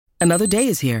Another day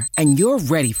is here, and you're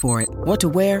ready for it. What to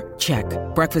wear? Check.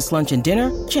 Breakfast, lunch, and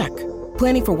dinner? Check.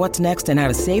 Planning for what's next and how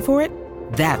to save for it?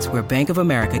 That's where Bank of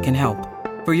America can help.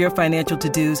 For your financial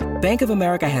to-dos, Bank of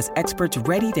America has experts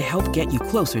ready to help get you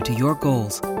closer to your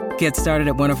goals. Get started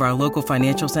at one of our local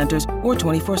financial centers or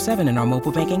 24/7 in our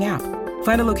mobile banking app.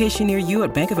 Find a location near you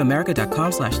at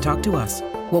bankofamerica.com/talktous.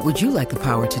 What would you like the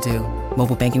power to do?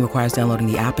 Mobile banking requires downloading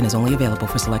the app and is only available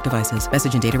for select devices.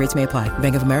 Message and data rates may apply.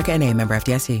 Bank of America N.A., member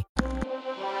FDIC.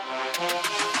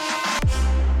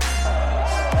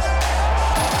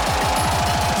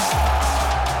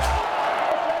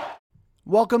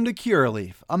 Welcome to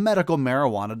Curaleaf, a medical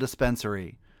marijuana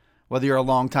dispensary. Whether you're a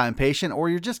longtime patient or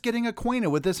you're just getting acquainted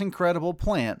with this incredible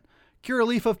plant,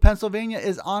 Curaleaf of Pennsylvania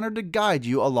is honored to guide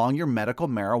you along your medical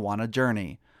marijuana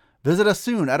journey. Visit us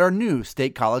soon at our new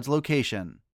State College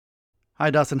location.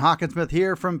 Hi, Dustin Hawkinsmith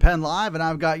here from Penn Live, and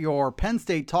I've got your Penn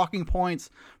State talking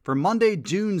points for Monday,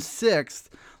 June 6th,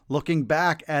 looking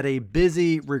back at a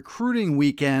busy recruiting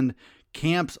weekend,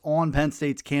 camps on Penn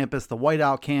State's campus, the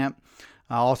Whiteout Camp.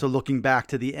 Also looking back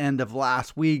to the end of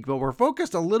last week, but we're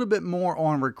focused a little bit more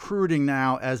on recruiting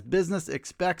now as business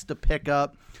expects to pick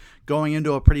up going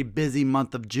into a pretty busy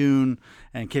month of June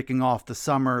and kicking off the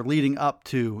summer leading up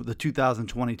to the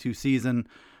 2022 season.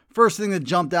 First thing that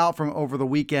jumped out from over the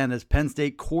weekend is Penn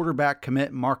State quarterback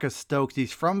commit Marcus Stokes.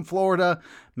 He's from Florida,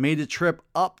 made a trip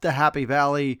up to Happy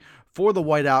Valley for the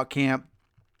Whiteout Camp.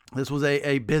 This was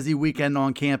a busy weekend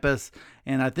on campus,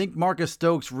 and I think Marcus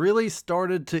Stokes really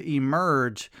started to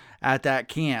emerge at that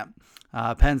camp.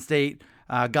 Penn State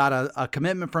got a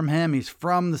commitment from him. He's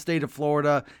from the state of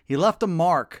Florida. He left a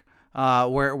mark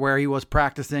where he was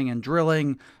practicing and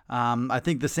drilling. I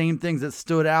think the same things that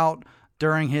stood out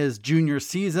during his junior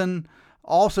season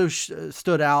also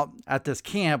stood out at this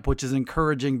camp, which is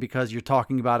encouraging because you're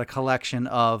talking about a collection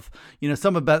of,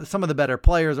 some of the better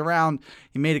players around.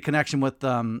 He made a connection with,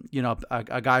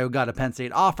 a guy who got a Penn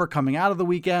State offer coming out of the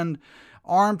weekend.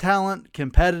 Arm talent,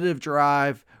 competitive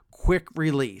drive, quick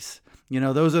release.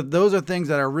 Those are things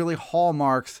that are really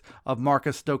hallmarks of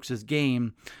Marcus Stokes'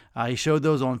 game. He showed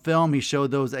those on film. He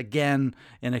showed those again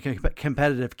in a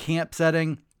competitive camp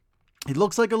setting. He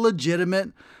looks like a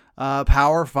legitimate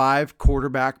Power 5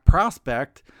 quarterback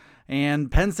prospect,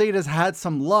 and Penn State has had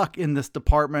some luck in this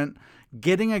department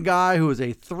getting a guy who is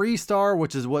a 3-star,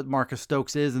 which is what Marcus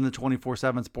Stokes is in the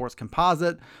 24/7 Sports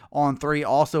Composite. On 3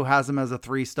 also has him as a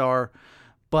 3-star,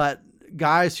 but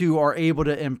guys who are able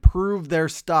to improve their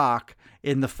stock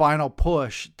in the final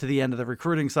push to the end of the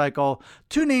recruiting cycle.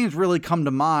 2 names really come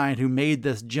to mind who made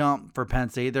this jump for Penn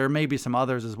State. There may be some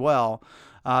others as well.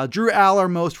 Drew Aller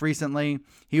most recently.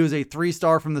 He was a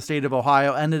 3-star from the state of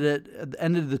Ohio, ended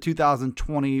the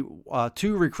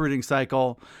 2022 recruiting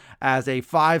cycle as a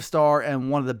 5-star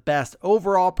and one of the best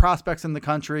overall prospects in the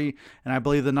country, and I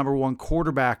believe the number 1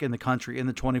 quarterback in the country in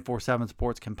the 24/7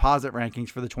 Sports Composite rankings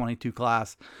for the 22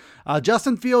 class.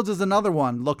 Justin Fields is another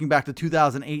one. Looking back to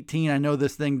 2018, I know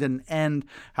this thing didn't end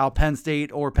how Penn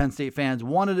State or Penn State fans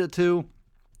wanted it to,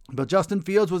 but Justin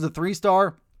Fields was a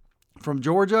 3-star from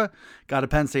Georgia, got a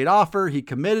Penn State offer. He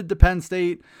committed to Penn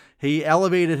State. He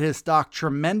elevated his stock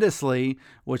tremendously,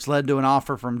 which led to an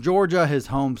offer from Georgia, his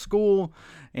home school,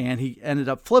 and he ended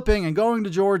up flipping and going to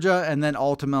Georgia, and then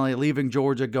ultimately leaving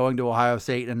Georgia, going to Ohio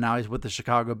State, and now he's with the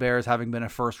Chicago Bears, having been a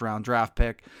first-round draft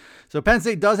pick. So Penn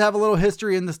State does have a little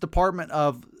history in this department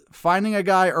of finding a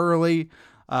guy early,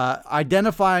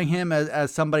 identifying him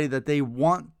as somebody that they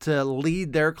want to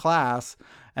lead their class,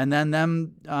 and then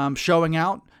them showing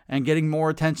out and getting more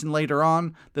attention later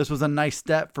on. This was a nice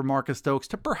step for Marcus Stokes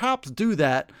to perhaps do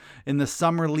that in the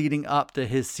summer leading up to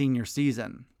his senior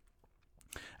season.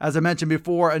 As I mentioned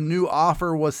before, a new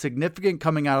offer was significant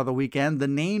coming out of the weekend. The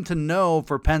name to know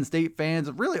for Penn State fans,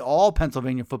 really all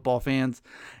Pennsylvania football fans,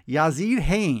 Yazeed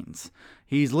Haynes.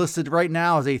 He's listed right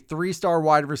now as a 3-star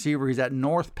wide receiver. He's at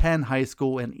North Penn High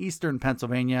School in Eastern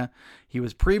Pennsylvania. He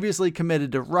was previously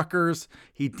committed to Rutgers.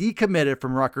 He decommitted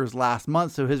from Rutgers last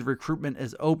month, so his recruitment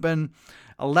is open.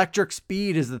 Electric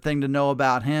speed is the thing to know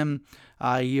about him.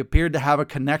 He appeared to have a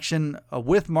connection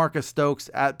with Marcus Stokes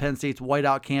at Penn State's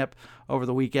Whiteout Camp over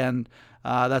the weekend.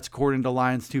 That's according to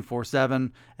Lions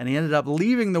 247. And he ended up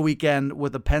leaving the weekend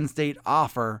with a Penn State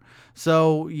offer.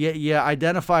 So yeah,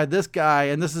 identify this guy,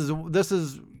 and this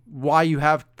is why you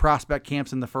have prospect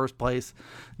camps in the first place.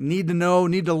 Need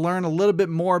to learn a little bit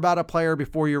more about a player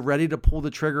before you're ready to pull the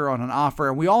trigger on an offer.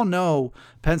 And we all know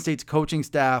Penn State's coaching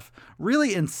staff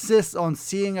really insists on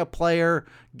seeing a player,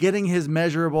 getting his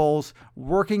measurables,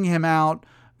 working him out,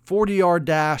 40-yard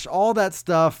dash, all that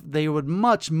stuff. They would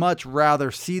much, much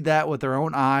rather see that with their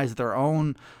own eyes, their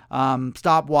own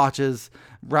stopwatches,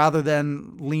 rather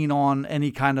than lean on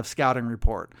any kind of scouting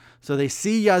report. So they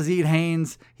see Yazeed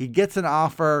Haynes, he gets an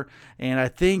offer, and I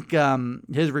think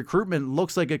his recruitment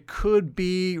looks like it could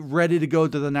be ready to go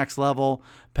to the next level.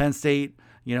 Penn State,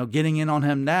 getting in on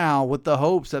him now with the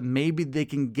hopes that maybe they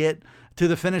can get to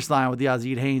the finish line with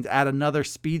Yazeed Haynes, add another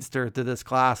speedster to this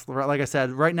class. Like I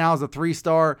said, right now is a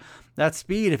 3-star. That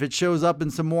speed, if it shows up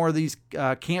in some more of these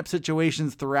camp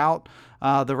situations throughout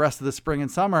the rest of the spring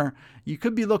and summer, you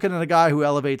could be looking at a guy who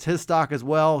elevates his stock as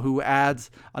well, who adds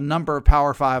a number of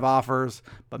Power 5 offers,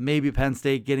 but maybe Penn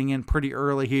State getting in pretty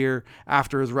early here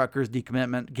after his Rutgers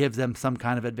decommitment gives them some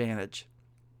kind of advantage.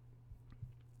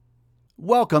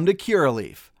 Welcome to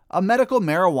Curaleaf, a medical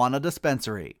marijuana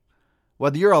dispensary.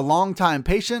 Whether you're a longtime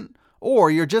patient or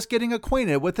you're just getting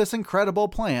acquainted with this incredible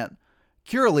plant,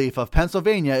 Curaleaf of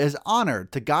Pennsylvania is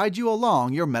honored to guide you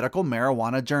along your medical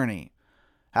marijuana journey.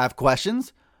 Have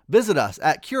questions? Visit us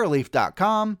at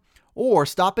curaleaf.com or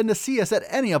stop in to see us at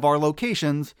any of our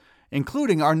locations,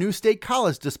 including our new State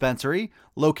College dispensary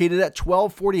located at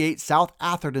 1248 South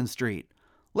Atherton Street.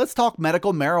 Let's talk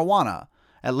medical marijuana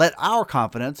and let our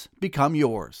confidence become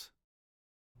yours.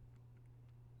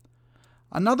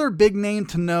 Another big name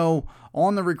to know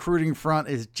on the recruiting front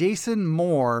is Jason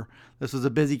Moore. This was a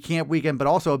busy camp weekend, but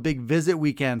also a big visit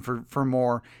weekend for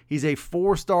Moore. He's a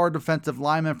 4-star defensive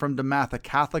lineman from DeMatha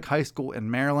Catholic High School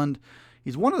in Maryland.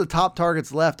 He's one of the top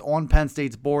targets left on Penn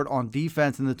State's board on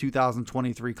defense in the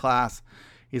 2023 class.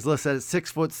 He's listed at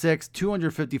 6'6",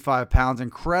 255 pounds,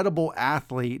 incredible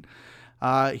athlete.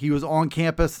 He was on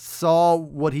campus, saw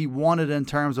what he wanted in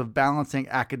terms of balancing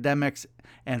academics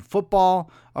and football,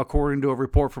 according to a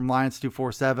report from Lions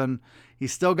 247.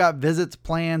 He's still got visits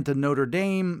planned to Notre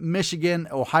Dame, Michigan,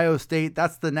 Ohio State.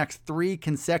 That's the next 3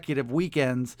 consecutive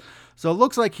weekends. So it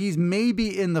looks like he's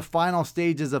maybe in the final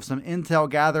stages of some intel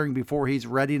gathering before he's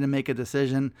ready to make a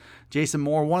decision. Jason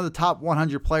Moore, one of the top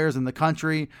 100 players in the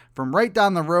country, from right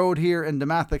down the road here in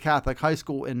DeMatha Catholic High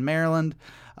School in Maryland.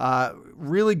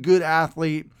 Really good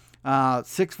athlete.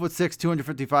 6'6",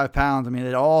 255 pounds. I mean,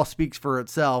 it all speaks for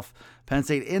itself. Penn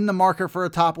State in the market for a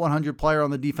top 100 player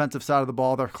on the defensive side of the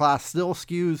ball. Their class still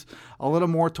skews a little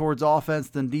more towards offense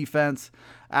than defense.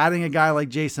 Adding a guy like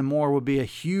Jason Moore would be a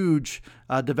huge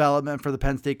development for the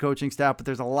Penn State coaching staff, but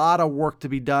there's a lot of work to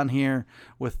be done here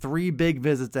with 3 big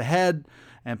visits ahead,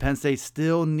 and Penn State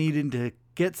still needing to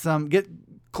get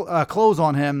close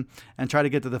on him and try to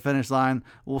get to the finish line.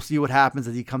 We'll see what happens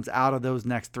as he comes out of those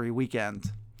next 3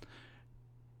 weekends.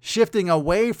 Shifting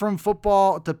away from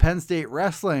football to Penn State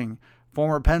wrestling,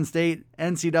 former Penn State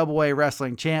NCAA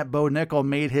wrestling champ Bo Nickel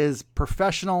made his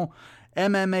professional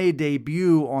MMA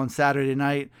debut on Saturday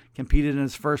night, competed in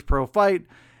his first pro fight,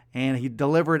 and he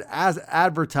delivered as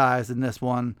advertised in this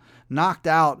one, knocked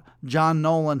out John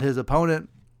Noland, his opponent.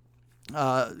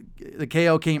 The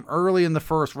KO came early in the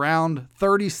first round,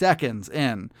 30 seconds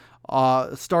in.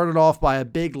 Started off by a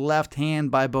big left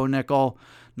hand by Bo Nickel.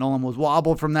 Noland was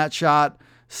wobbled from that shot,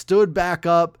 stood back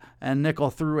up, and Nickel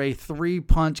threw a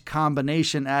 3-punch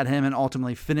combination at him and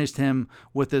ultimately finished him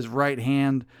with his right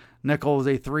hand. Nickel is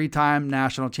a 3-time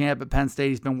national champ at Penn State.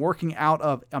 He's been working out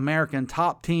of American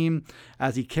Top Team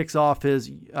as he kicks off his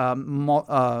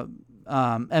MMA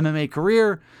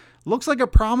career. Looks like a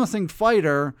promising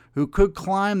fighter who could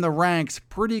climb the ranks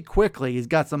pretty quickly. He's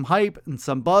got some hype and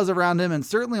some buzz around him, and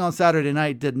certainly on Saturday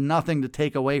night did nothing to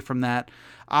take away from that.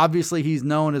 Obviously, he's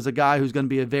known as a guy who's going to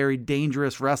be a very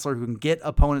dangerous wrestler who can get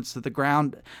opponents to the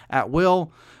ground at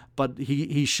will, but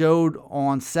he showed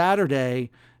on Saturday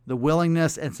the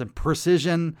willingness and some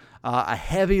precision, a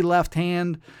heavy left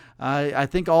hand. I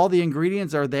think all the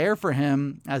ingredients are there for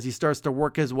him as he starts to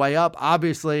work his way up.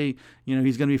 Obviously,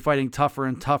 he's going to be fighting tougher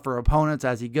and tougher opponents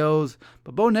as he goes.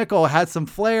 But Bo Nickel had some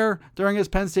flair during his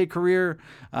Penn State career,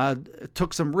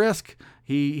 took some risk.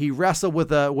 He wrestled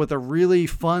with a really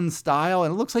fun style,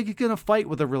 and it looks like he's going to fight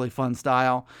with a really fun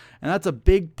style. And that's a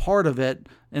big part of it.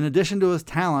 In addition to his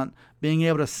talent, being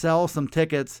able to sell some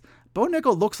tickets, Bo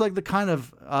Nickel looks like the kind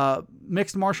of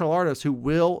mixed martial artist who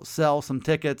will sell some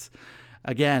tickets.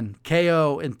 Again,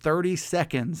 KO in 30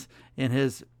 seconds in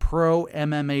his pro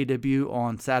MMA debut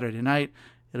on Saturday night.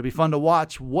 It'll be fun to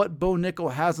watch what Bo Nickel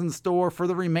has in store for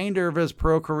the remainder of his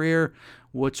pro career,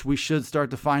 which we should start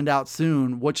to find out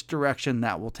soon which direction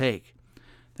that will take.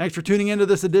 Thanks for tuning into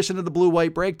this edition of the Blue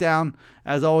White Breakdown.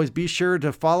 As always, be sure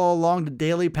to follow along the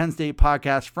daily Penn State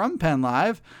podcast from Penn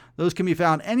Live. Those can be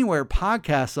found anywhere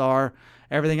podcasts are.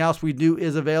 Everything else we do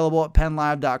is available at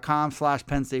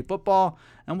PennLive.com/Penn State Football.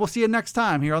 And we'll see you next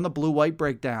time here on the Blue White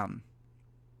Breakdown.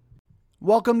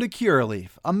 Welcome to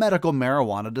Curaleaf, a medical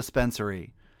marijuana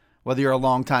dispensary. Whether you're a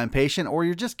longtime patient or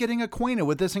you're just getting acquainted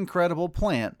with this incredible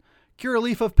plant,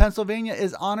 Curaleaf of Pennsylvania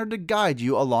is honored to guide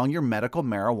you along your medical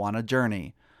marijuana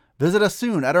journey. Visit us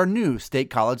soon at our new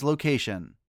State College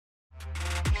location.